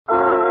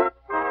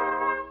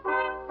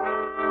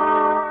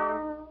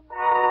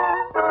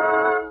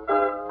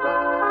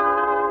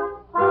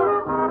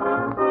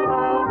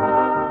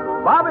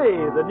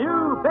the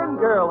new Thin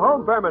Curl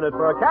Home Permanent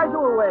for a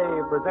Casual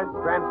Wave presents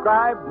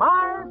transcribed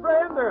My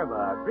Friend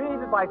Irma,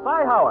 created by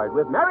Cy Howard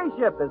with Mary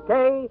Shipp as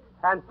Kay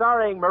and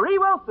starring Marie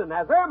Wilson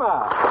as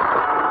Irma.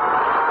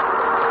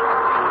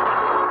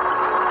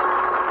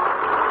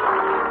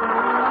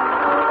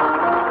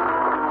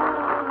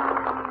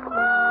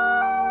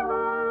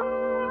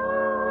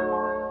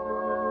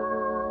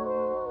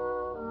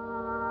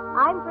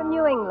 I'm from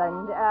New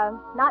England,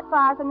 not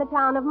far from the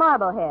town of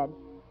Marblehead.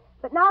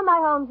 But now my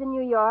home's in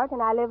New York,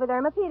 and I live with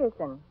Irma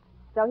Peterson.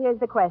 So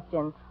here's the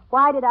question.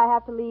 Why did I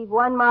have to leave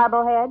one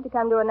Marblehead to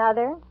come to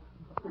another?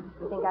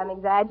 You think I'm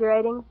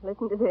exaggerating?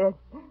 Listen to this.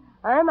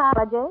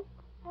 Irmaologist.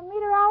 A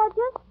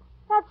meteorologist?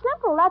 That's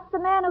simple. That's the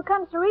man who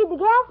comes to read the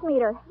gas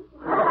meter.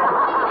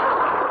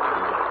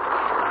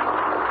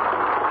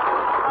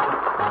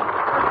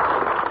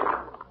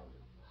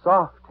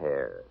 Soft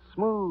hair,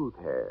 smooth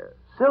hair,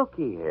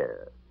 silky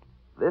hair.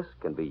 This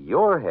can be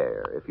your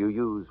hair if you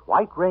use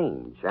White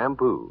Rain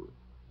shampoo.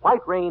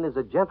 White Rain is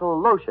a gentle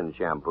lotion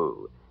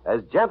shampoo,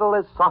 as gentle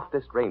as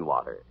softest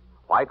rainwater.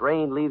 White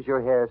Rain leaves your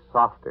hair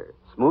softer,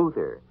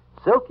 smoother,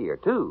 silkier,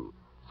 too,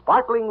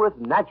 sparkling with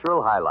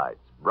natural highlights,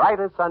 bright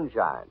as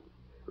sunshine.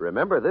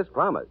 Remember this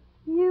promise.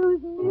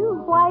 Use new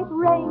White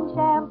Rain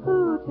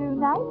shampoo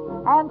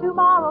tonight, and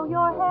tomorrow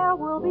your hair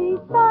will be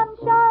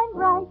sunshine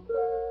bright.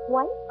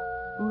 White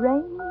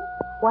Rain,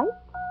 White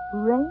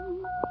Rain.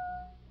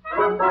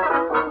 Good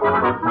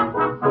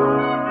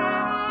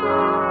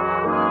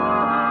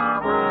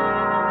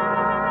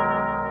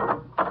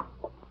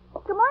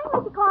morning,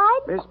 Mr.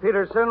 Clyde. Miss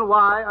Peterson,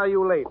 why are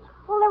you late?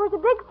 Well, there was a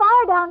big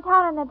fire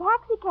downtown, and the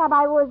taxicab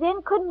I was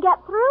in couldn't get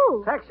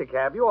through.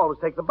 Taxicab? You always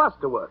take the bus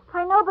to work.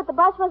 I know, but the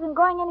bus wasn't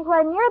going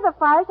anywhere near the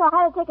fire, so I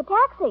had to take a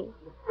taxi.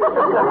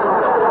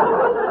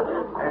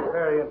 That's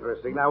very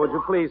interesting. Now, would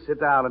you please sit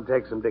down and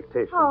take some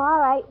dictation? Oh, all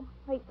right.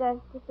 Wait just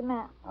a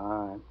minute.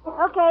 All right.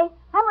 Okay,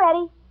 I'm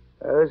ready.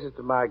 This is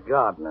to my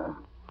gardener.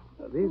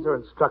 These are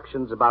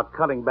instructions about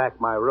cutting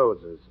back my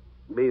roses.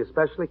 Be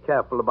especially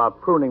careful about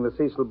pruning the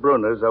Cecil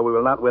Bruners, or we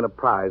will not win a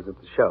prize at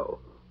the show.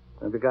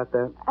 Have you got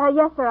that?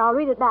 Yes, sir. I'll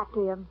read it back to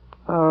you.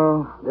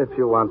 Oh, if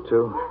you want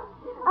to.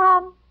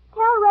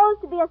 Tell Rose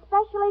to be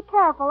especially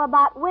careful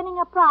about winning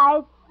a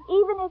prize,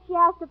 even if she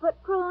has to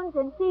put prunes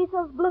in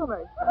Cecil's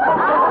bloomers.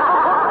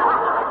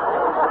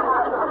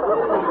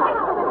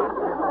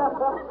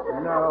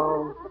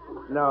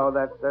 No,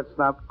 that's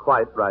not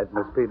quite right,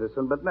 Miss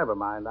Peterson, but never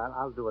mind.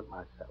 I'll do it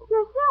myself.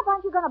 Yourself?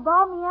 Aren't you going to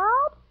bawl me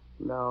out?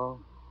 No.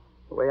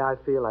 The way I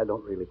feel, I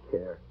don't really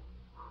care.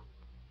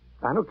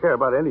 I don't care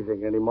about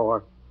anything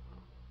anymore.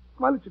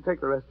 Why don't you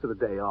take the rest of the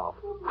day off?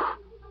 Oh,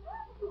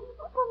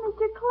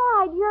 Mr.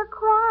 Clyde, you're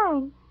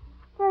crying.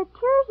 There are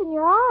tears in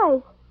your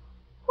eyes.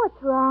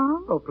 What's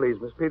wrong? Oh,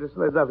 please, Miss Peterson,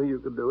 there's nothing you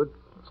can do. It's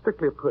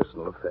strictly a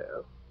personal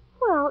affair.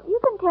 Well, you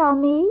can tell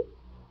me.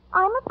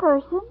 I'm a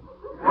person.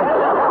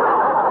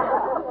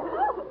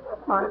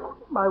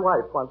 My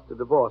wife wants to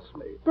divorce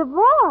me.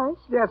 Divorce?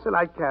 Yes, and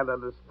I can't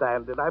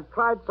understand it. I've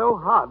tried so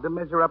hard to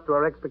measure up to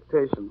her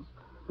expectations.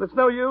 But it's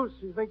no use.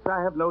 She thinks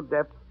I have no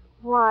depth.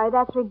 Why,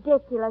 that's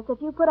ridiculous. If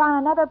you put on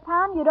another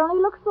pound, you'd only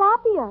look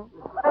sloppier.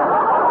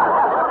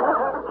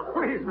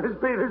 Please, Miss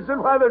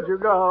Peterson, why don't you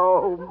go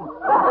home?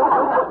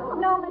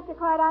 No, Mr.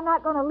 Clyde, I'm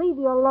not going to leave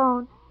you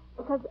alone.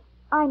 Because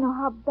I know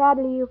how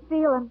badly you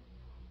feel, and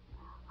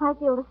I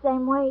feel the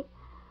same way.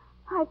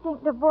 I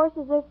think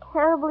divorces are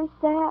terribly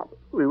sad.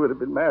 We would have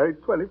been married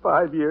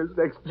 25 years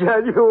next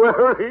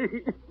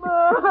January.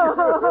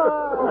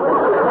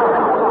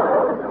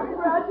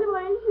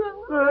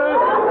 Congratulations.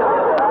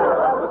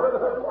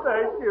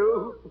 Thank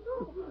you.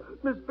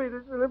 Miss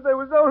Peterson, if there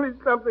was only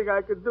something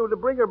I could do to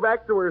bring her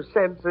back to her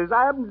senses,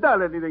 I haven't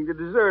done anything to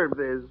deserve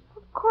this.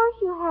 Of course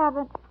you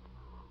haven't.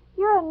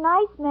 You're a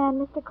nice man,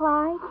 Mr.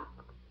 Clyde.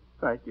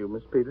 Thank you,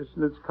 Miss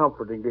Peterson. It's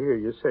comforting to hear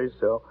you say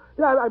so.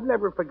 You know, I've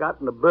never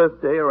forgotten a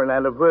birthday or an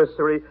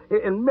anniversary.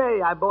 In May,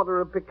 I bought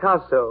her a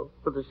Picasso.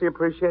 But does she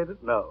appreciate it?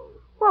 No.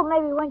 Well,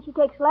 maybe when she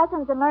takes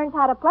lessons and learns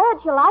how to play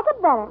it, she'll like it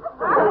better.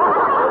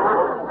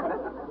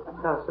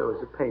 Picasso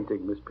is a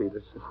painting, Miss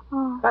Peterson.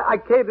 Oh. I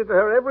catered to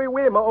her every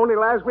whim. Only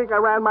last week I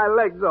ran my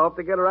legs off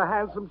to get her a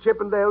handsome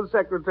Chippendale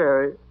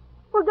secretary.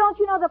 Well, don't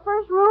you know the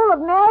first rule of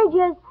marriage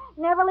is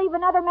never leave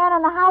another man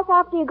in the house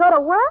after you go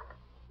to work?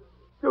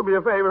 Do me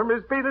a favor,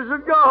 Miss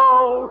Peterson.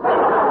 Go!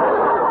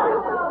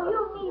 No, you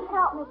need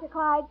help, Mr.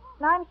 Clyde.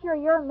 And I'm sure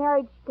your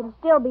marriage can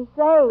still be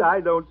saved.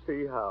 I don't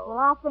see how. Well,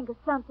 I'll think of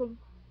something.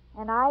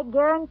 And I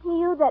guarantee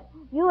you that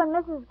you and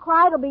Mrs.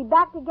 Clyde will be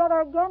back together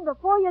again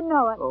before you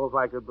know it. Oh, if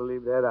I could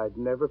believe that, I'd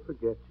never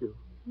forget you.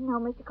 No,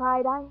 Mr.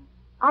 Clyde, I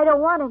don't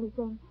want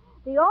anything.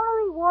 The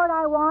only reward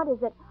I want is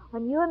that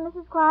when you and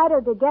Mrs. Clyde are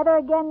together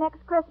again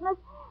next Christmas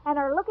and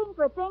are looking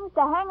for things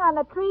to hang on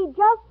the tree,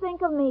 just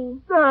think of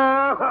me.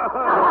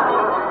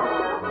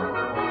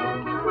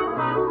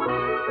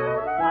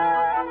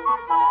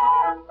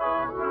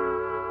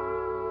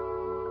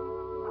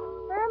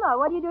 Irma,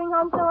 what are you doing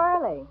home so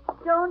early?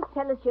 Don't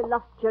tell us you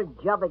lost your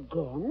job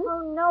again.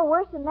 Oh, no,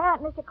 worse than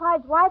that. Mr.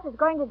 Clyde's wife is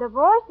going to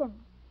divorce him.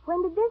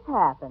 When did this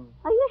happen?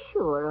 Are you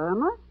sure,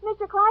 Irma?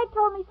 Mr. Clyde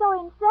told me so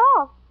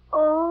himself.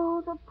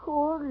 Oh, the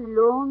poor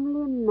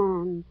lonely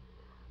man.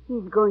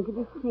 He's going to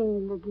be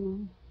single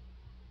again.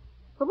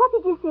 But what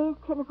did you say his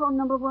telephone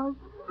number was?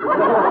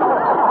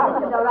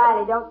 Mrs.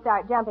 O'Reilly, don't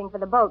start jumping for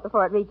the boat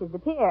before it reaches the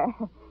pier.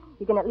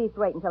 You can at least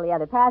wait until the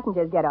other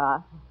passengers get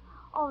off.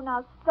 Oh,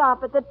 now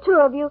stop it, the two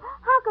of you.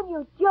 How can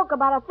you joke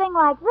about a thing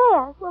like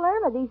this? Well,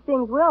 Irma, these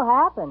things will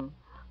happen.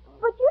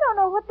 But you don't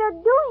know what they're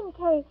doing,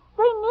 Kay.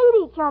 They need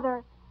each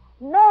other.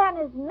 Man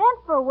is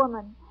meant for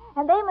woman,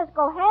 and they must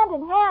go hand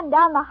in hand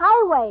down the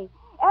highway,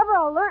 ever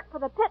alert for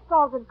the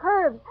pitfalls and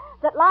curves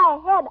that lie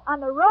ahead on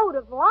the road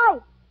of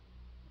life.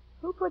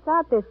 Who puts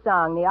out this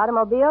song? The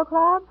Automobile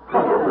Club?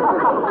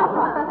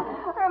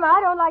 Irma, I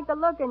don't like the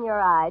look in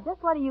your eye.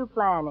 Just what are you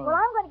planning? Well,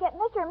 I'm going to get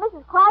Mr. and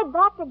Mrs. Clyde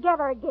back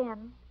together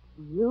again.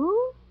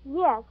 You?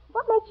 Yes.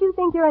 What makes you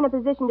think you're in a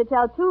position to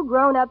tell two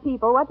grown-up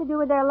people what to do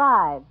with their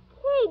lives?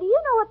 Kay, do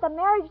you know what the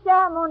marriage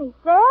ceremony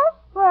says?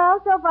 Well,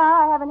 so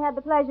far I haven't had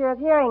the pleasure of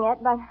hearing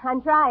it, but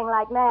I'm trying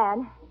like mad.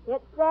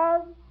 It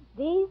says,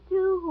 these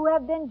two who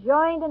have been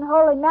joined in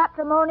holy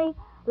matrimony,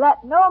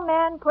 let no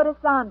man put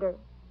asunder.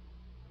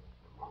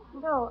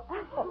 No.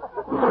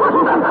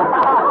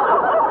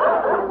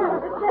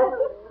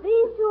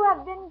 These two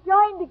have been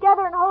joined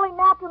together in holy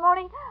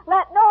matrimony,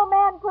 let no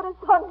man put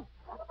asunder.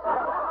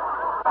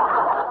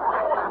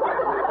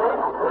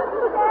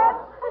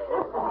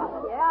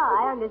 Yeah,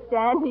 I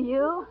understand. Do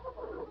you?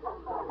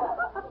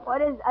 What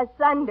does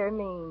asunder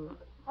mean?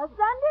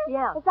 Asunder?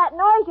 Yeah. It's that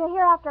noise you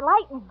hear after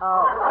lightning.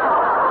 Oh.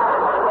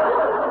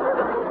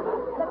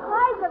 The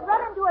Clydes have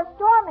run into a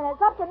storm, and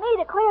it's up to me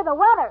to clear the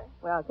weather.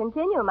 Well,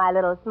 continue, my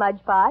little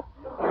smudge pot.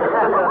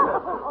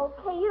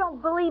 Okay, you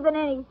don't believe in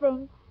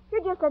anything.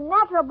 You're just a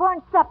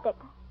natural-born septic.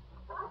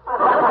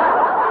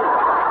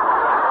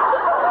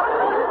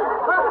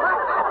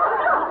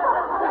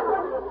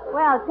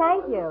 Well,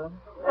 thank you.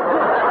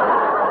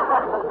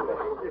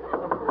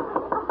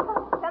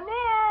 Come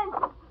in.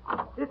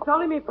 It's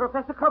only me,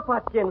 Professor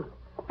Kropotkin.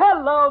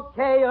 Hello,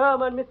 Kay,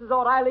 Irma, and Mrs.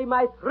 O'Reilly,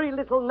 my three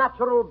little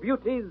natural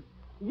beauties.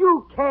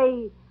 You,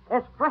 Kay,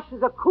 as fresh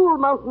as a cool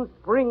mountain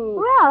spring.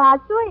 Well, how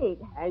sweet.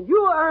 And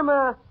you,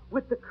 Irma,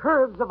 with the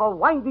curves of a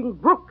winding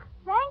brook.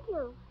 Thank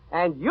you.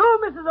 And you,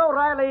 Mrs.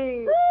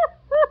 O'Reilly.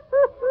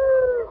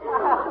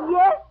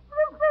 Yes,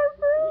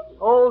 Professor.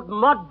 Old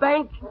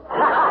mudbank.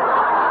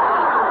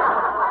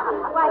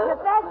 Why,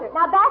 Professor.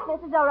 Now back,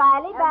 Mrs.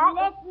 O'Reilly, back.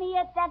 Let me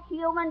at that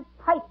human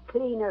pipe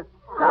cleaner.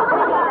 Like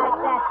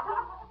that.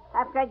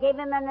 After I gave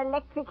him an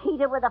electric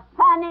heater with a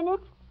fan in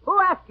it. Who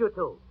asked you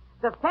to?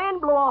 The fan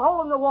blew a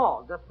hole in the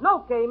wall. The snow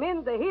came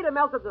in, the heater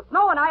melted the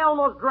snow, and I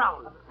almost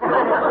drowned. Please,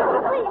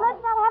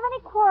 let's not have any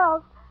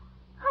quarrels.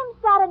 I'm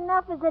sad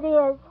enough as it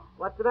is.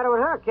 What's the matter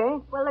with her, Kay?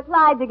 Well, the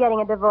Clydes are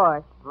getting a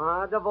divorce.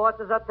 Divorce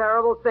is a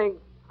terrible thing.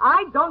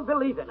 I don't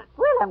believe in it.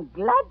 Well, I'm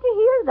glad to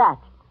hear that.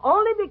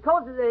 Only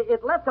because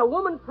it lets a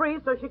woman free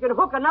so she can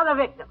hook another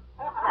victim.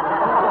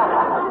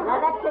 Now,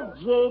 that's a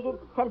jaded,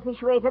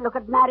 selfish way to look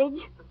at marriage.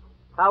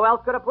 How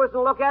else could a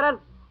person look at it?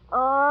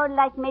 Oh,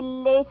 like my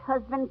late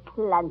husband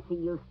Clancy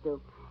used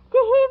to. To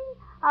him,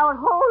 our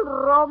whole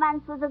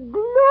romance was a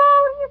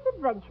glorious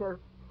adventure.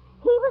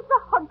 He was the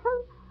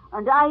hunter,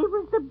 and I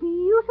was the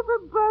beautiful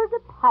bird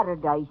of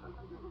paradise,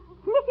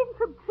 flitting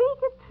from tree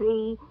to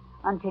tree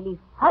until he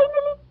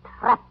finally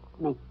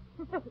trapped me.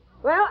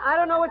 Well, I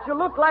don't know what you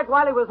looked like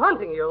while he was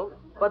hunting you,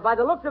 but by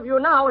the looks of you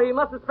now, he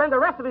must have spent the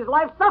rest of his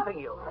life stuffing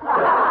you.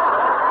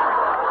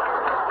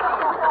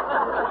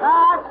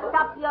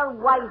 Stop your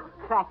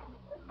wisecracks.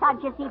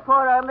 Can't you see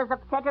poor Irma's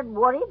upset and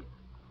worried?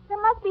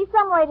 There must be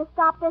some way to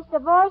stop this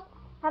divorce,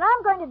 and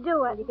I'm going to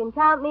do it. You can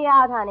count me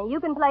out, honey. You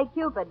can play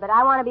Cupid, but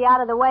I want to be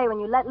out of the way when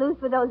you let loose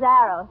with those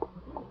arrows.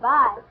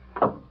 Bye.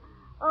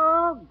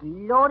 Oh,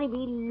 glory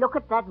be, look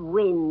at that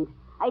wind.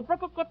 I'd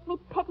better get me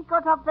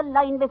petticoat off the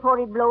line before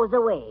it blows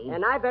away.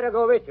 And I better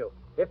go with you.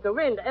 If the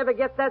wind ever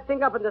gets that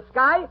thing up in the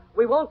sky,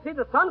 we won't see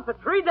the sun for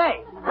 3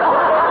 days.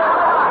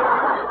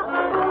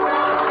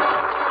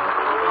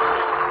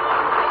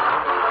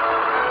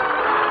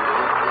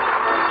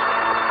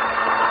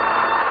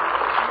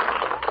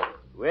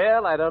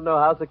 Well, I don't know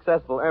how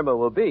successful Irma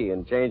will be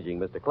in changing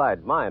Mr.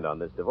 Clyde's mind on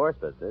this divorce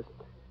business.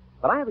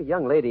 But I have a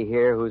young lady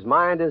here whose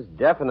mind is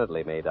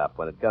definitely made up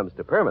when it comes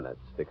to permanence,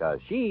 because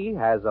she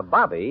has a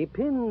Bobby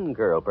Pin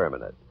Girl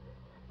permanent.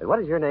 And what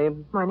is your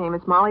name? My name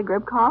is Molly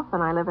Gribkoff,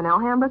 and I live in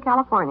Alhambra,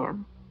 California.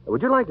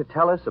 Would you like to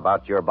tell us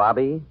about your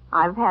Bobby?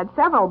 I've had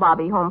several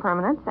Bobby home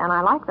permanents, and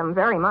I like them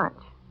very much.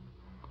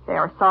 They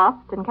are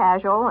soft and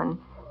casual and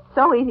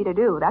so easy to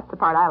do. That's the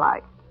part I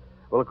like.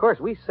 Well, of course,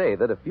 we say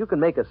that if you can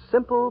make a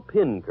simple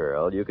pin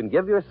curl, you can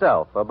give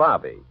yourself a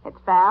Bobby. It's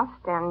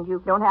fast, and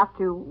you don't have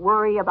to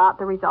worry about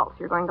the results.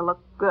 You're going to look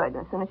good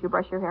as soon as you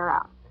brush your hair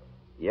out.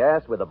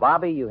 Yes, with a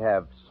Bobby, you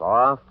have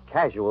soft,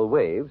 casual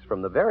waves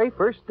from the very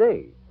first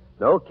day.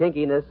 No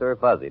kinkiness or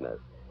fuzziness.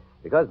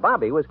 Because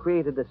Bobby was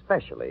created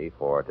especially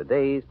for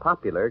today's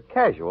popular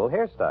casual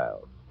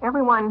hairstyles.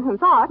 Everyone who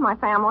saw it, my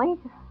family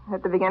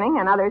at the beginning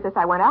and others as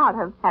I went out,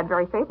 have had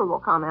very favorable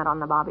comment on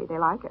the Bobby. They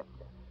like it.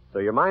 So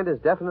your mind is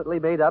definitely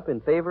made up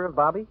in favor of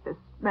Bobby? As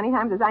many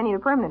times as I need a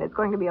permanent, it's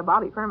going to be a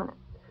Bobby permanent.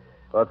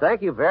 Well,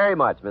 thank you very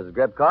much, Mrs.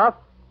 Grebkoff.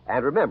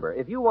 And remember,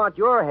 if you want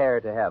your hair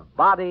to have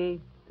body,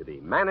 to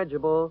be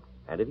manageable,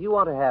 and if you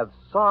want to have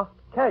soft,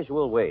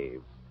 casual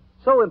waves,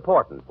 so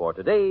important for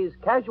today's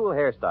casual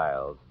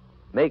hairstyles,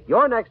 make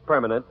your next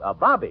permanent a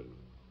Bobby.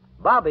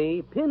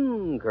 Bobby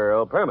Pin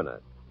Curl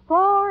Permanent.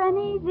 For an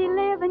easy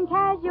living,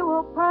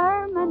 casual,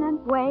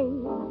 permanent way,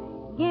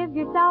 give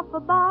yourself a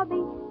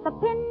Bobby, the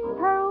pin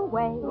curl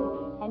way,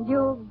 and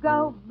you'll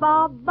go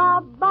bob,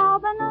 bob,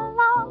 bobbing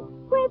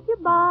along with your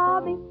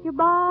Bobby, your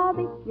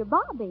Bobby, your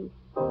Bobby.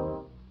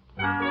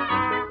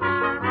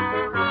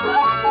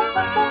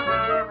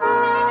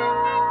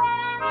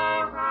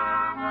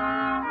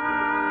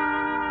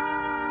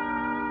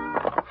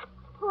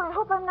 Oh, I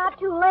hope I'm not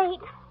too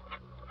late.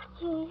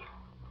 Gee.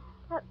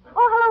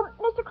 Hello,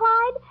 Mr.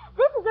 Clyde.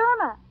 This is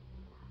Irma.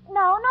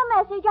 No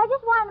message. I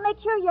just wanted to make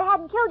sure you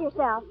hadn't killed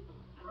yourself.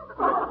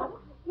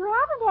 You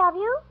haven't, have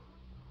you?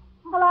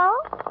 Hello?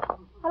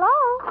 Hello?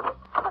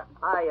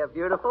 Hiya,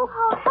 beautiful.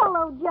 Oh,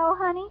 hello, Joe,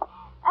 honey.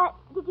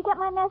 Did you get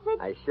my message?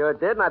 I sure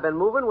did, and I've been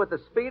moving with the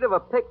speed of a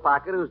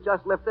pickpocket who's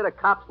just lifted a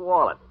cop's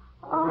wallet.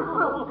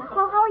 Oh,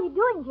 so how are you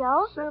doing,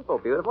 Joe? Simple,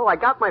 beautiful. I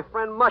got my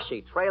friend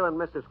Mushy trailing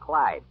Mrs.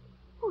 Clyde.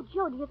 Oh,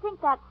 Joe, do you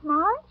think that's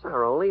smart? It's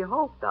our only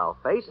hope,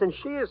 dollface, and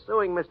she is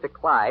suing Mr.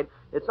 Clyde.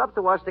 It's up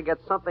to us to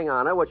get something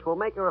on her which will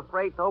make her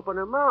afraid to open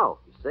her mouth,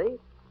 you see?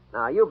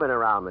 Now, you've been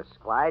around Miss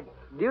Clyde.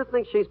 Do you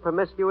think she's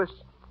promiscuous?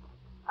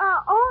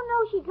 Oh,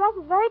 no, she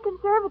dresses very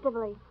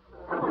conservatively.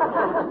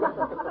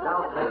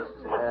 Dollface,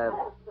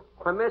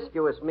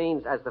 promiscuous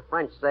means, as the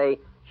French say,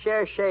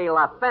 cherchez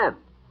la femme,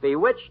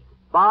 bewitched,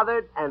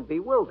 bothered, and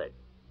bewildered.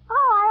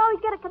 Oh, I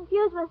always get it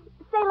confused with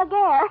c'est la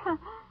guerre,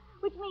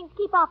 which means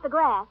keep off the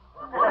grass.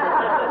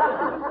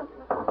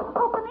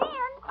 Open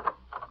in.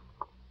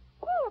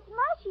 Hey, it's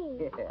Mushy.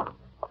 Yeah.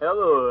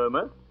 Hello,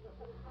 Irma.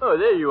 Oh,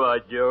 there you are,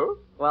 Joe.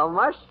 Well,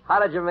 Mush, how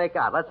did you make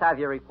out? Let's have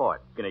your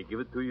report. Can I give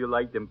it to you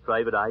like them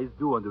private eyes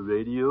do on the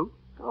radio?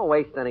 Don't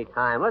waste any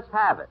time. Let's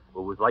have it.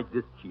 Well, it was like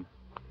this, Chief.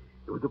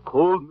 It was a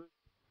cold...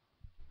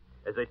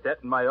 As I sat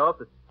in my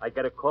office, I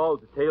got a call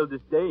to tail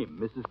this dame,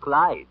 Mrs.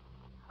 Clyde.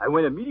 I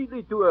went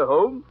immediately to her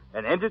home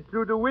and entered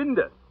through the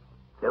window.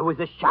 There was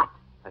a shot.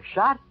 A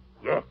shot?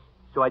 Yes,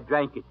 so I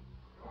drank it.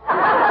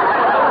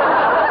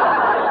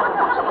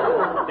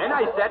 Then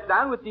I sat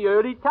down with the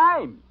early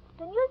Times.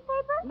 The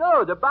newspaper?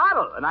 No, the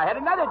bottle, and I had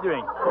another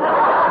drink.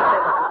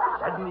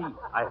 Suddenly,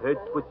 I heard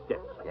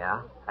footsteps.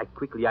 Yeah? I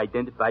quickly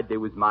identified they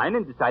was mine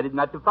and decided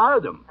not to follow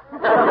them.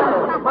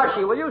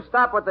 Mushy, will you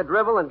stop with the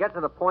drivel and get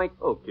to the point?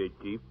 Okay,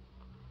 Chief.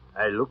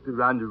 I looked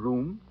around the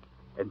room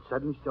and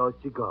suddenly saw a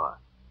cigar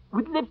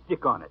with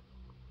lipstick on it.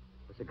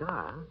 A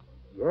cigar, huh?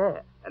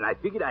 Yeah, and I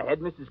figured I had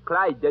Mrs.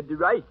 Clyde dead to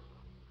rights.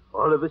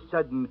 All of a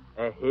sudden,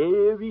 a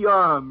hairy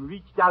arm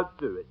reached out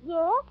to it.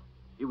 Yes?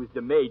 It was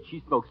the maid.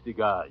 She smoked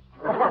cigars.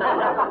 Then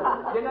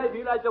I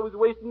realized I was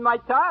wasting my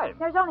time.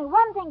 There's only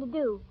one thing to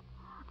do.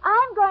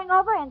 I'm going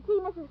over and see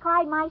Mrs.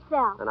 Clyde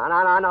myself.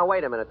 No,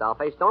 wait a minute,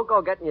 dollface. Don't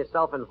go getting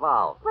yourself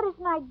involved. But it's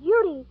my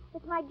duty.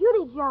 It's my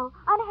duty, Joe.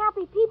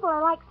 Unhappy people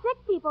are like sick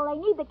people. They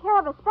need the care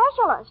of a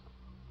specialist.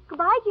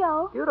 Goodbye,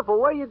 Joe. Beautiful,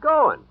 where are you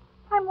going?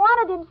 I'm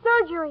wanted in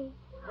surgery.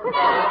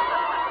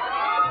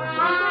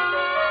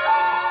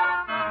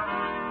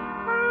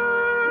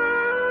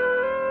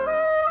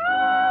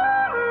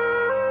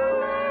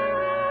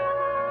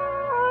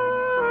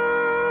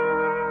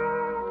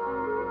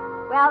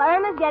 Well,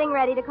 Irma's getting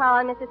ready to call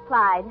on Mrs.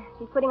 Clyde.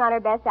 She's putting on her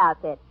best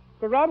outfit.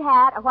 The red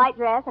hat, a white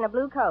dress, and a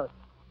blue coat.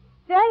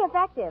 It's very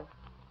effective.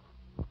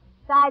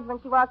 Besides, when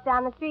she walks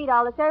down the street,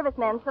 all the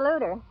servicemen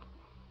salute her.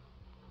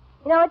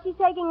 You know what she's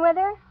taking with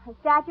her? A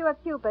statue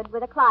of Cupid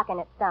with a clock in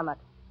its stomach.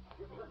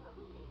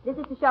 This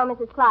is to show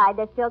Mrs. Clyde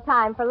there's still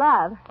time for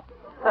love.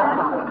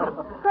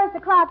 Of course, the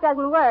clock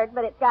doesn't work,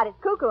 but it's got its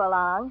cuckoo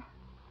along.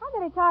 I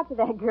better talk to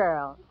that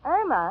girl.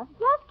 Irma.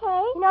 Yes,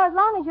 Kay? You know, as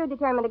long as you're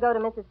determined to go to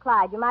Mrs.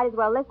 Clyde, you might as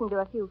well listen to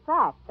a few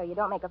facts so you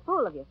don't make a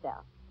fool of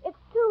yourself. It's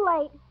too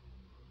late.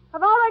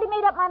 I've already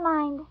made up my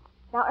mind.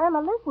 Now,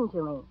 Irma, listen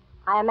to me.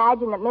 I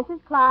imagine that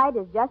Mrs. Clyde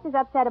is just as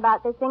upset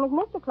about this thing as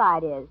Mr.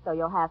 Clyde is, so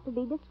you'll have to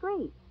be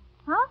discreet.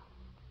 Huh?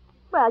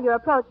 Well, your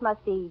approach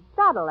must be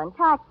subtle and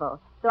tactful,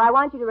 so I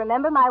want you to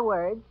remember my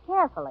words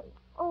carefully.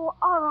 Oh,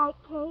 all right,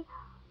 Kay.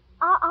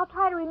 I'll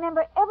try to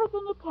remember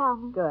everything you tell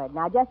me. Good.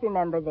 Now, just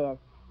remember this.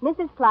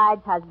 Mrs.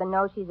 Clyde's husband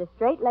knows she's a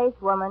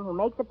straight-laced woman who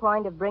makes a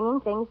point of bringing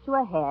things to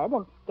a head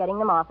and getting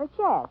them off her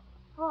chest.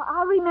 Well,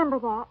 I'll remember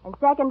that. And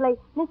secondly,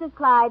 Mrs.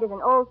 Clyde is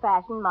an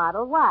old-fashioned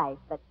model wife,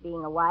 but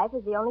being a wife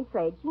is the only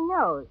trade she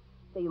knows.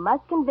 So you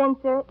must convince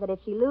her that if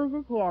she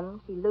loses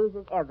him, she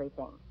loses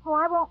everything. Oh,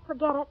 I won't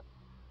forget it.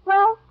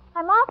 Well,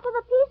 I'm off to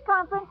the peace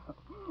conference.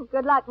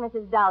 Good luck,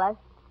 Mrs. Dulles.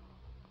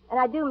 And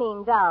I do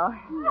mean dull.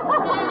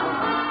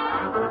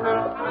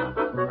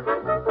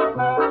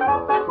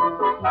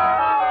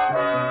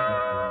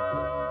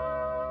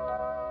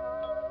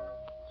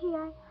 Gee,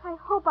 I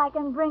hope I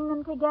can bring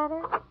them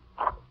together.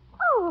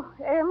 Oh,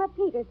 Irma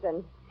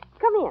Peterson.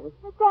 Come in.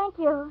 Thank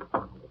you.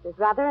 is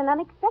rather an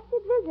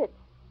unexpected visit.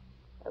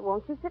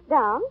 Won't you sit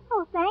down?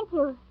 Oh, thank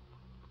you.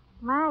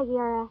 My,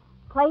 your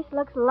place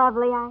looks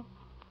lovely.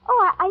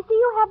 I see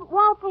you have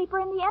wallpaper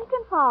in the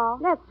entrance hall.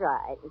 That's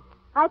right.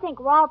 I think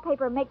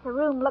wallpaper makes a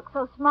room look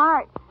so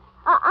smart.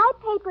 I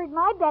papered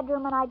my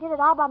bedroom, and I did it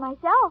all by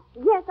myself.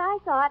 Yes, I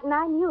saw it, and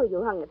I knew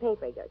you hung the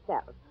paper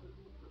yourself.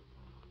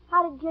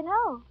 How did you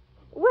know?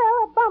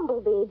 Well, a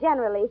bumblebee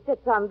generally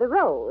sits on the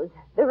rose.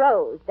 The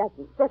rose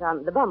doesn't sit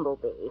on the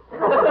bumblebee.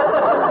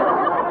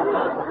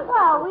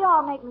 Well, we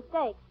all make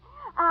mistakes.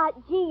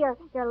 Gee,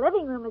 your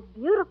living room is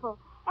beautiful.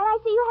 And I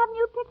see you have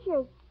new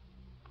pictures.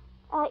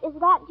 Is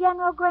that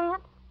General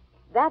Grant?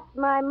 That's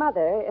my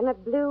mother in a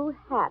blue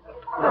hat.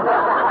 Well,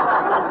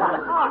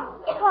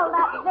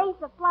 that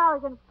vase of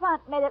flowers in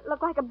front made it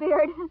look like a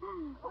beard.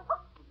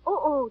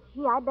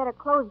 Gee, I'd better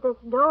close this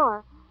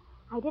door.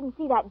 I didn't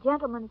see that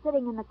gentleman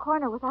sitting in the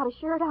corner without a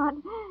shirt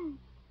on.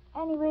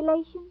 Any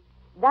relation?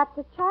 That's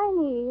a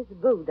Chinese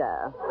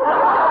Buddha. So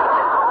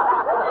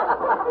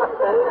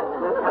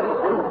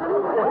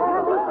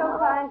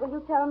fine, will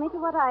you tell me to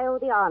what I owe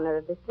the honor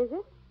of this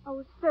visit?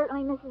 Oh,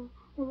 certainly, Mrs.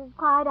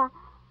 Clyde.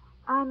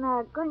 I'm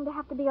going to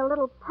have to be a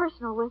little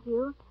personal with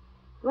you.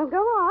 Well, go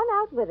on,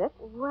 out with it.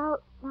 Well,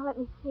 now let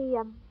me see.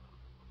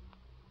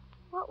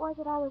 What was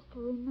it I was to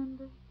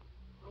remember?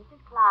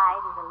 Mrs.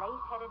 Clyde is a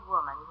lace-headed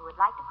woman who would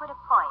like to put a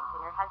point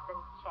in her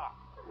husband's chest.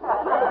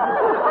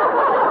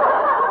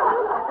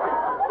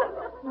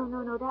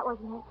 No, that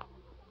wasn't it.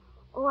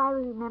 Oh, I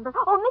remember.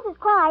 Oh, Mrs.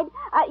 Clyde,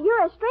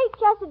 you're a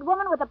straight-chested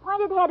woman with a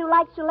pointed head who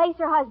likes to lace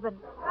her husband.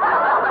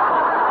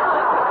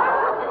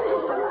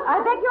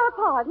 I beg your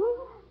pardon?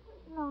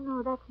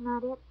 No, that's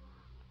not it.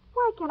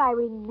 Why can't I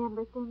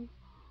remember things?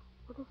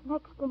 Well, this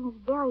next thing is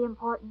very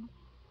important.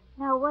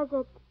 Now, was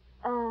it,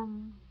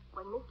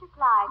 When Mr.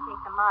 Clyde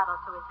takes a model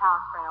to his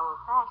house for an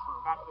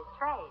old-fashioned, that's his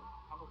trade,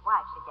 and his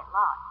wife should get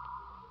lost.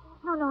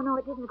 No,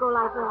 it didn't go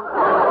like that.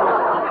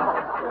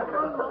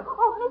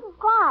 Oh, Mrs.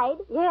 Clyde.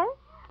 Yes?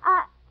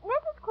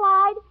 Mrs.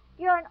 Clyde,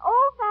 you're an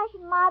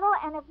old-fashioned model,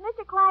 and if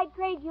Mr. Clyde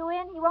trades you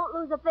in, he won't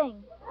lose a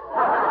thing.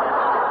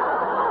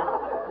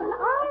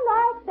 I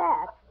like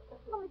that.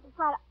 Oh, Mrs.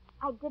 Clyde,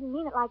 I didn't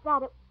mean it like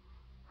that.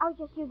 I was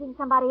just using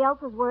somebody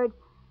else's words.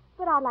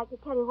 But I'd like to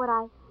tell you what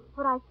I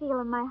feel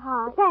in my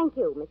heart. Thank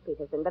you, Miss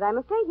Peterson, but I'm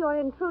afraid you're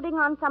intruding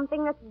on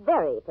something that's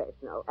very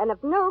personal and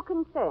of no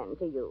concern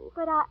to you.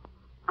 But I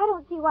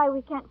don't see why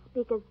we can't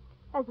speak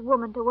as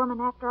woman to woman.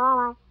 After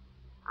all,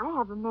 I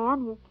have a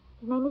man.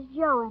 His name is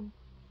Joe, and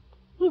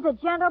he's a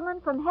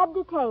gentleman from head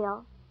to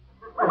tail.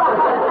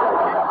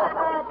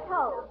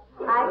 Toe.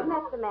 I've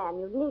met the man.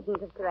 You needn't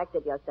have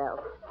corrected yourself.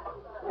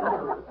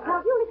 Now,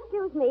 if you'll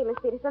excuse me, Miss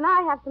Peterson,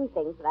 I have some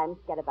things that I'm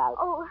scared about.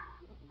 Oh,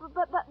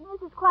 but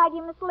Mrs. Clyde,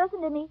 you must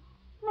listen to me.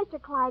 Mr.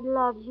 Clyde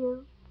loves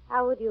you.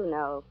 How would you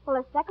know? Well,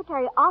 a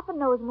secretary often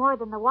knows more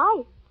than the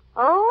wife.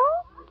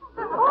 Oh?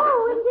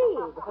 Oh,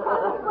 indeed.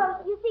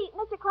 Well, you see,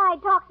 Mr.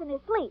 Clyde talks in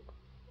his sleep.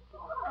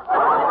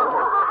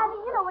 I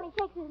mean, when he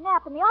takes his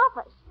nap in the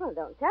office. Well,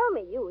 don't tell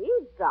me you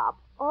eavesdrop.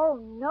 Oh,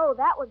 no,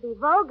 that would be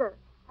vulgar.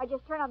 I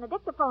just turn on the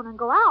dictaphone and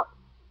go out.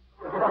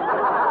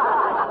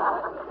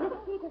 Miss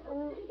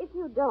Peterson, if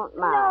you don't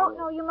mind.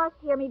 No, you must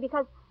hear me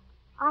because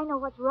I know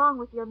what's wrong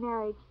with your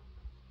marriage.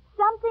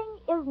 Something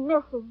is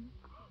missing.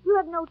 You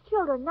have no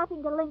children,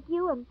 nothing to link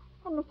you and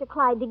Mr.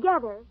 Clyde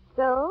together.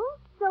 So?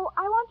 So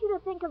I want you to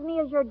think of me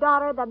as your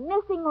daughter, the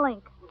missing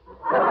link.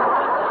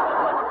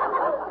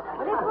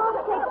 Well, it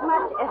won't take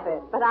much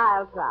effort, but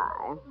I'll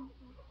try.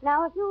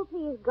 Now, if you'll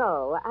please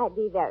go, I'd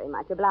be very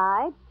much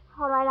obliged.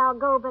 All right, I'll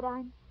go, but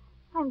I'm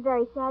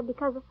very sad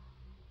because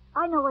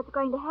I know what's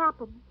going to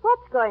happen.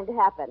 What's going to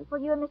happen?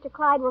 Well, you and Mr.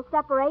 Clyde will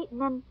separate, and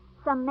then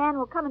some man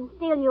will come and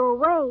steal you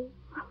away.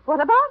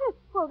 What about it?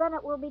 Well, then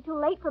it will be too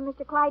late for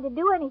Mr. Clyde to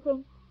do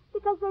anything,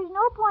 because there's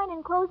no point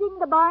in closing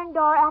the barn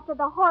door after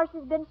the horse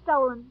has been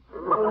stolen.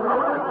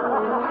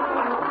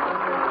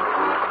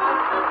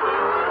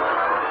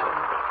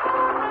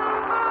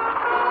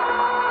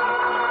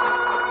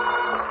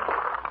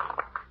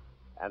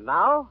 And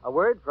now, a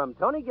word from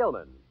Tony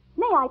Gilman.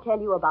 May I tell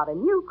you about a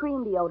new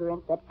cream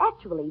deodorant that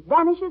actually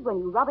vanishes when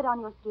you rub it on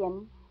your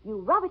skin? You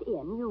rub it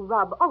in, you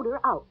rub odor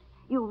out.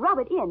 You rub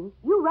it in,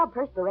 you rub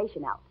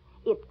perspiration out.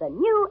 It's the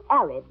new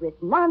Arid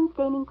with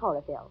non-staining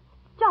chlorophyll.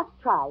 Just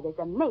try this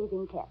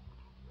amazing test.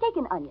 Take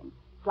an onion,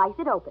 slice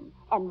it open,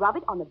 and rub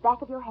it on the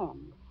back of your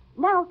hand.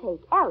 Now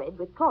take Arid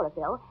with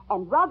chlorophyll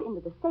and rub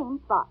into the same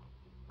spot.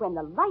 When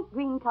the light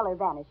green color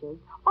vanishes,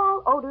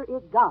 all odor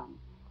is gone.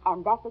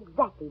 And that's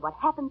exactly what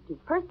happens to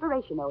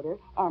perspiration odor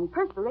and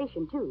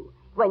perspiration, too,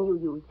 when you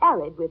use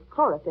Arid with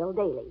chlorophyll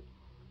daily.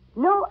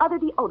 No other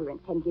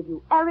deodorant can give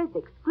you Arid's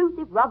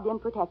exclusive rubbed-in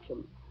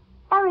protection.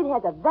 Arid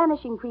has a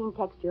vanishing cream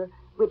texture,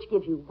 which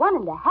gives you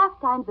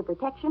 1.5 times the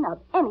protection of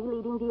any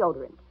leading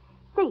deodorant.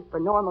 Safe for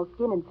normal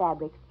skin and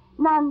fabrics,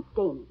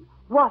 non-staining,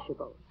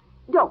 washable.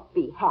 Don't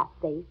be half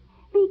safe.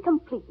 Be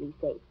completely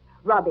safe.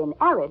 Rub in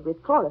Arid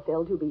with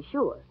chlorophyll to be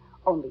sure.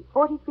 Only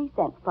 43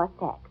 cents plus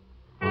tax.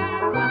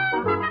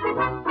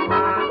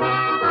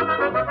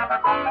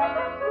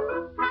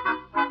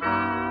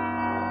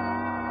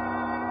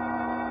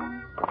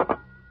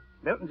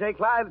 Milton J.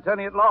 Clyde,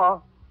 attorney at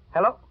law.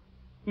 Hello?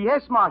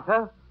 Yes,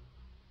 Martha.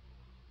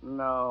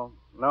 No,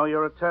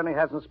 your attorney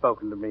hasn't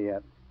spoken to me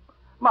yet.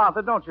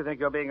 Martha, don't you think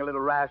you're being a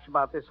little rash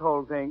about this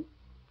whole thing?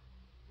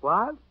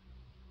 What?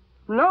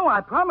 No,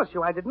 I promise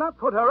you, I did not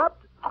put her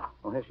up.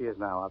 Oh, here she is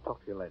now. I'll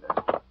talk to you later.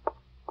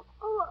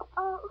 Who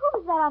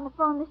was that on the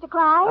phone, Mr.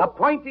 Clyde? A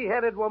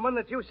pointy-headed woman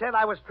that you said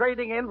I was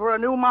trading in for a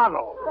new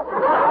model.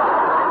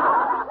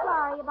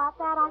 Sorry about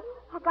that.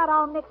 I got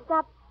all mixed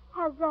up.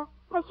 Has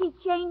she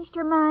changed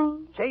her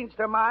mind? Changed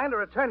her mind?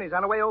 Her attorney's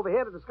on her way over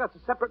here to discuss a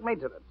separate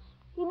maintenance.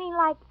 You mean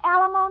like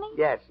alimony?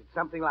 Yes, it's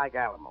something like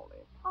alimony.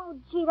 Oh,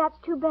 gee, that's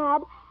too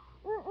bad.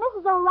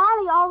 Mrs.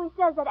 O'Reilly always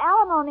says that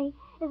alimony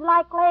is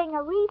like laying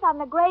a wreath on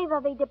the grave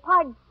of a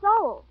departed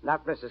soul.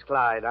 Not Mrs.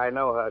 Clyde. I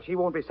know her. She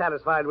won't be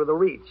satisfied with a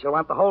wreath. She'll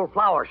want the whole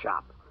flower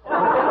shop.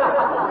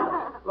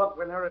 Look,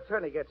 when her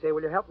attorney gets here,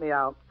 will you help me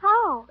out?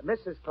 How?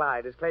 Mrs.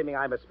 Clyde is claiming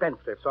I'm a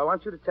spendthrift, so I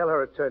want you to tell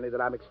her attorney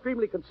that I'm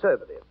extremely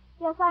conservative.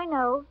 Yes, I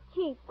know.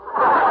 Cheap.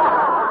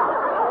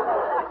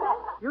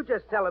 You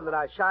just tell him that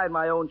I shine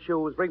my own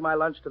shoes, bring my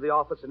lunch to the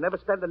office, and never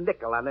spend a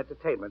nickel on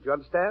entertainment. You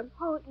understand?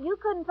 Oh, you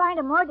couldn't find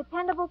a more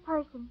dependable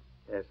person.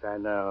 Yes, I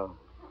know.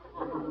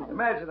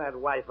 Imagine that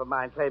wife of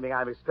mine claiming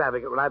I'm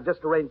extravagant when I've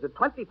just arranged a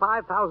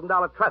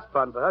 $25,000 trust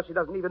fund for her she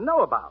doesn't even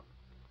know about.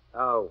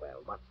 Oh,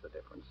 well, what's the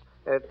difference?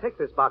 Take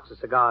this box of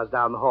cigars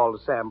down the hall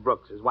to Sam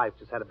Brooks. His wife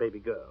just had a baby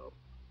girl.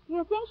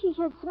 You think she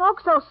should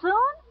smoke so soon?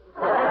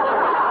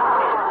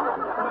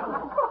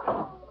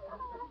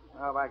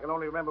 Oh, if I can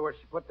only remember where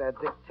she put that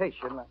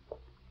dictation.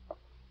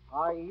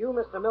 Are you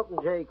Mr. Milton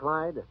J.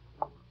 Clyde?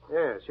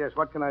 Yes.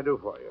 What can I do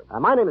for you?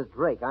 My name is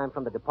Drake. I'm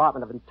from the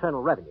Department of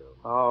Internal Revenue.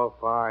 Oh,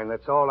 fine.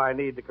 That's all I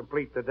need to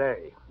complete the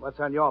day. What's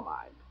on your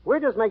mind? We're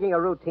just making a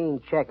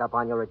routine checkup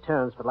on your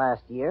returns for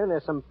last year, and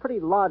there's some pretty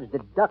large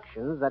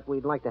deductions that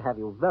we'd like to have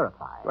you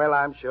verify. Well,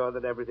 I'm sure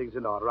that everything's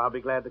in order. I'll be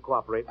glad to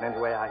cooperate in any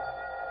way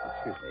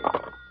Excuse me.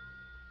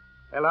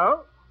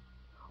 Hello?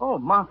 Oh,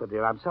 Martha,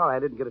 dear, I'm sorry I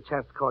didn't get a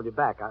chance to call you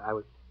back. I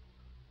was...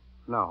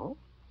 No,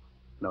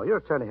 your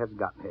attorney hasn't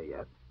gotten here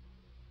yet.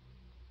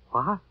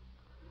 What?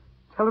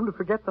 Tell him to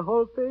forget the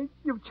whole thing?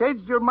 You've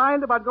changed your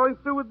mind about going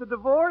through with the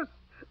divorce?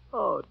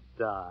 Oh,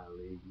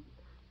 darling.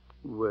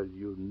 Well,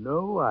 you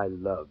know I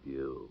love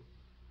you.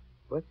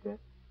 What's that?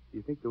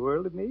 You think the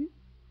world of me?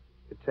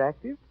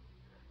 Attractive?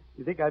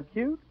 You think I'm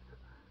cute?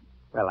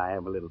 Well, I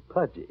am a little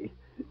pudgy.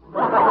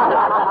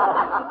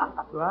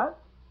 What?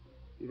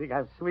 You think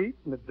I'm sweet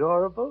and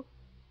adorable?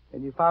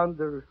 And you found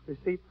the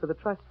receipt for the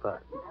trust fund.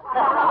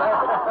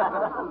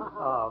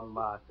 Oh,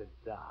 Martha,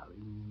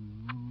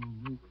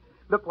 darling.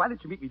 Look, why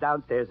don't you meet me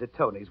downstairs at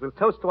Tony's? We'll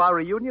toast to our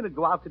reunion and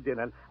go out to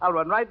dinner. And I'll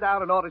run right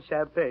down and order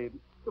champagne.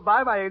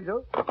 Goodbye, my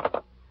angel.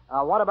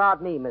 What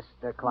about me,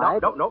 Mr.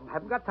 Clyde? No.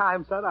 Haven't got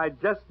time, son. I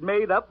just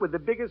made up with the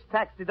biggest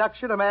tax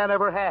deduction a man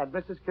ever had,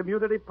 Mrs.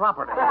 Community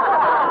Property.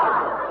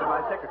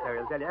 My secretary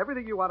will tell you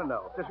everything you want to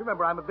know. Just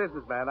remember, I'm a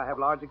businessman. I have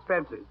large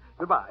expenses.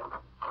 Goodbye.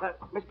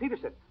 Miss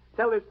Peterson,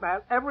 tell this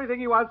man everything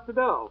he wants to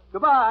know.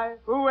 Goodbye.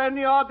 When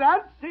you're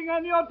dancing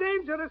and you're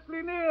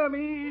dangerously near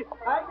me,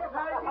 I guess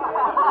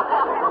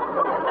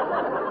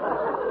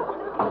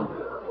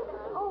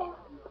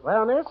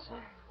Well, miss,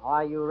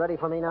 are you ready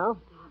for me now?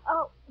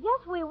 Oh, yes,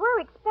 we were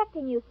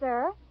expecting you,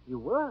 sir. You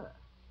were?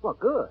 Well,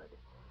 good.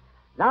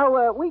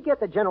 Now, we get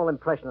the general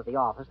impression at the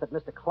office that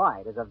Mr.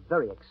 Clyde is a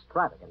very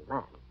extravagant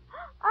man.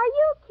 Are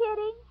you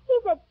kidding?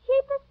 He's the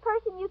cheapest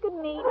person you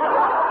can meet.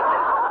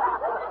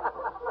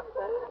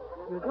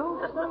 You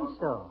don't say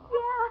so.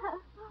 Yeah.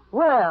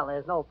 Well,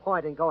 there's no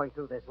point in going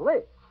through this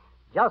list.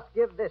 Just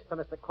give this to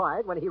Mr.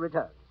 Clyde when he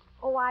returns.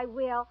 Oh, I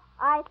will.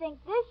 I think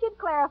this should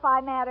clarify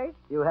matters.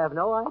 You have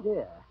no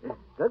idea.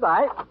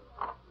 Goodbye.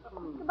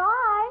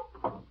 Goodbye.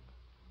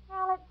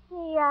 Now, let's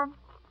see.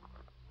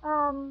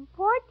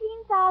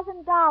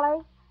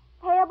 $14,000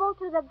 payable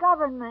to the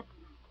government.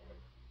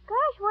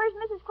 Gosh, where's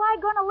Mrs.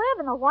 Clyde going to live?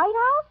 In the White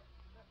House?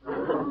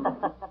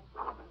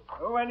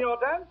 When you're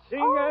dancing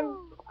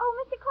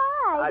Oh, Mr.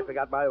 Clyde. I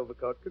forgot my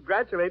overcoat.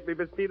 Congratulate me,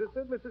 Miss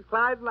Peterson. Mrs.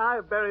 Clyde and I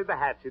have buried the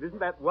hatchet. Isn't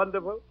that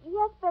wonderful?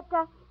 Yes, but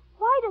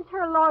why does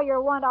her lawyer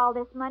want all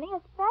this money,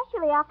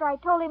 especially after I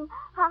told him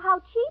how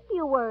cheap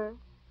you were?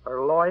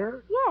 Her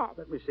lawyer? Yes.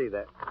 Let me see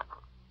that.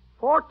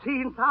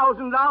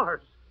 $14,000.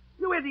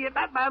 You idiot.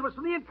 That man was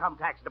from the income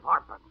tax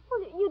department. Well,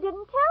 you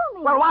didn't tell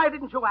me. Well, why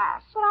didn't you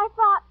ask? But I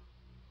thought...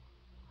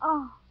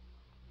 Oh,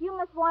 you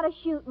must want to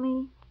shoot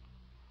me.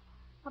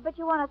 I bet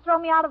you want to throw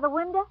me out of the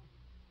window.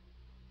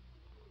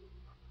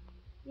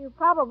 You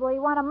probably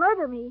want to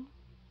murder me.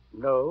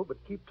 No, but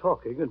keep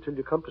talking until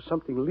you come to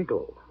something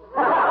legal.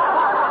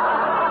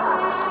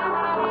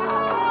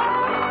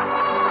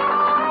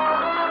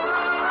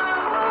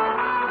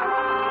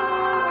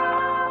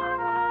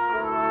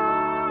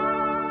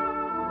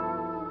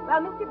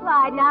 Well, Mr.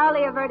 Clyde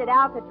narrowly averted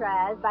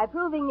Alcatraz by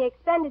proving the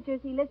expenditures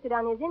he listed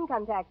on his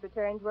income tax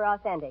returns were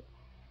authentic.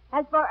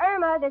 As for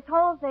Irma, this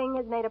whole thing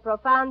has made a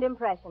profound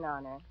impression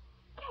on her.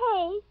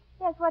 Kay,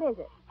 Yes, what is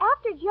it?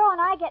 after Joe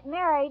and I get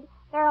married,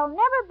 there'll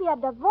never be a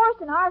divorce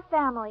in our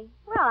family.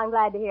 Well, I'm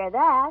glad to hear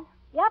that.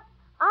 Yep,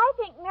 I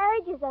think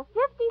marriage is a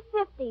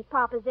 50-50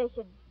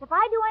 proposition. If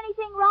I do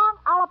anything wrong,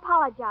 I'll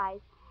apologize.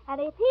 And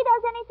if he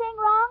does anything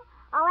wrong,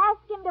 I'll ask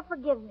him to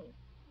forgive me.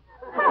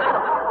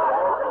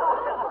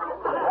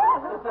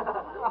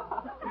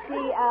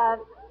 See,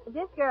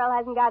 this girl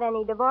hasn't got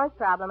any divorce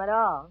problem at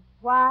all.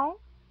 Why?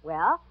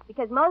 Well,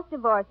 because most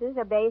divorces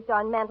are based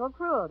on mental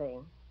cruelty.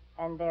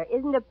 And there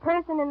isn't a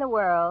person in the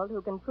world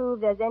who can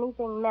prove there's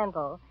anything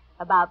mental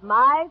about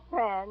my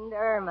friend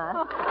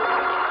Irma.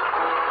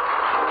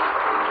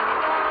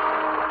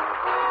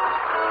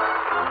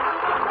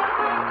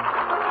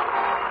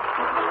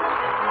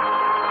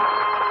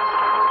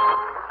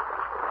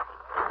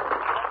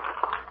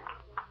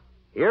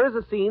 Here is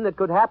a scene that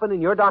could happen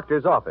in your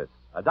doctor's office.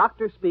 A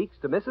doctor speaks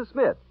to Mrs.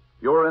 Smith.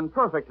 You're in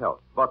perfect health,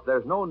 but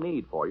there's no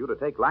need for you to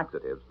take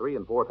laxatives 3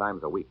 and 4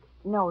 times a week.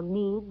 No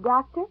need,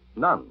 Doctor?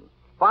 None.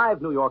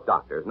 5 New York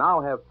doctors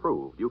now have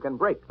proved you can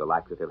break the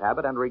laxative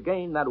habit and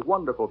regain that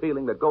wonderful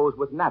feeling that goes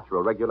with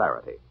natural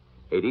regularity.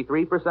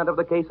 83% of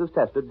the cases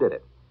tested did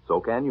it.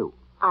 So can you.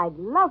 I'd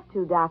love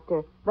to,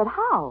 Doctor, but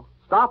how?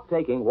 Stop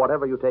taking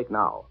whatever you take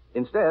now.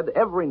 Instead,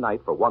 every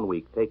night for 1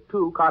 week, take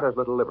 2 Carter's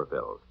Little Liver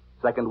Pills.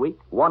 Second week,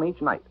 1 each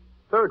night.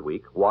 Third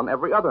week, 1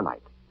 every other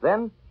night.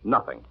 Then,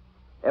 nothing.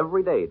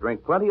 Every day,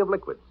 drink plenty of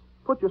liquids.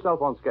 Put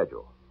yourself on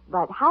schedule.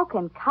 But how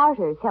can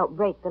Carter's help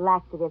break the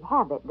laxative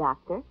habit,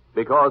 Doctor?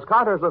 Because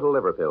Carter's Little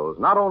Liver Pills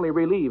not only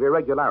relieve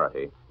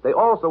irregularity, they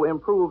also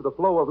improve the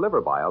flow of liver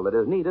bile that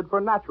is needed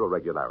for natural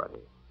regularity.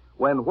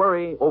 When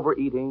worry,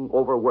 overeating,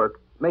 overwork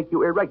make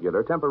you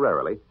irregular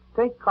temporarily,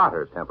 take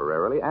Carter's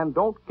temporarily and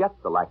don't get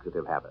the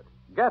laxative habit.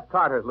 Get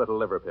Carter's Little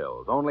Liver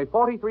Pills, only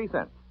 43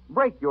 cents.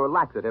 Break your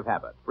laxative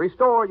habit.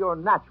 Restore your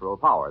natural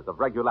powers of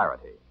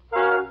regularity.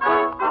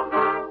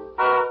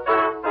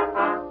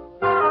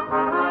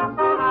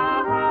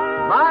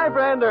 My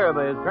Friend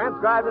Irma is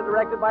transcribed and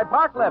directed by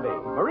Park Levy.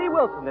 Marie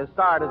Wilson is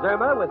starred as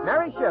Irma with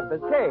Mary Shipp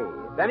as Kay.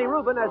 Benny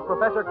Rubin as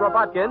Professor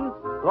Kropotkin.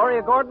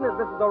 Gloria Gordon as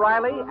Mrs.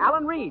 O'Reilly.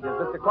 Alan Reed as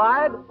Mr.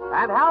 Clyde.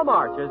 And Hal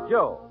March as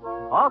Joe.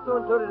 Also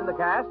included in the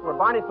cast were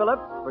Barney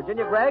Phillips,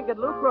 Virginia Gregg, and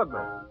Lou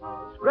Krugman.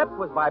 Script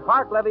was by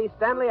Park Levy,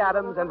 Stanley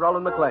Adams, and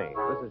Roland McLean.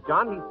 This is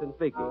John Heaston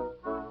speaking.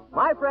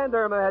 My Friend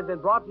Irma has been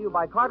brought to you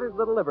by Carter's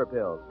Little Liver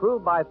Pills,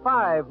 proved by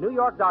 5 New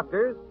York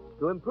doctors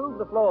to improve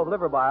the flow of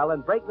liver bile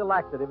and break the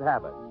laxative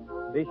habit.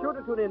 Be sure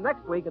to tune in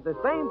next week at the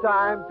same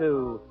time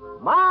to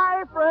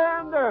My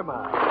Friend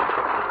Irma.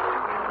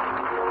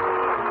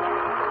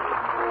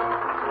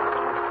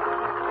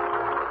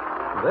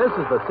 This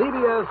is the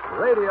CBS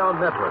Radio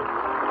Network.